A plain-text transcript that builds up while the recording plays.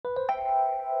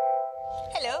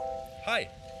Hello, Hi,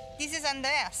 this is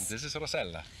Andreas, this is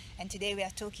Rosella. and today we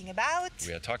are talking about...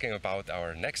 We are talking about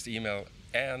our next email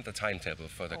and the timetable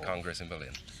for the Congress in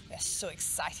Berlin. We are so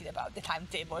excited about the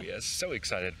timetable. We are so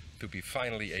excited to be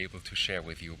finally able to share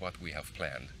with you what we have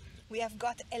planned. We have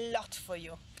got a lot for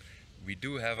you. We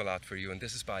do have a lot for you, and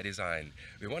this is by design.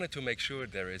 We wanted to make sure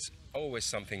there is always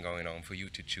something going on for you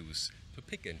to choose, to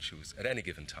pick and choose at any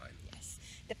given time. Yes,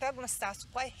 the program starts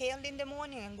quite early in the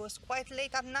morning and goes quite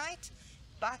late at night,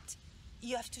 but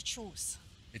you have to choose.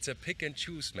 It's a pick and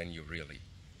choose menu, really.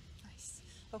 Nice.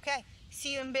 Okay,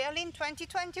 see you in Berlin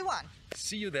 2021.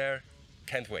 See you there.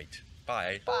 Can't wait.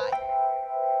 Bye. Bye.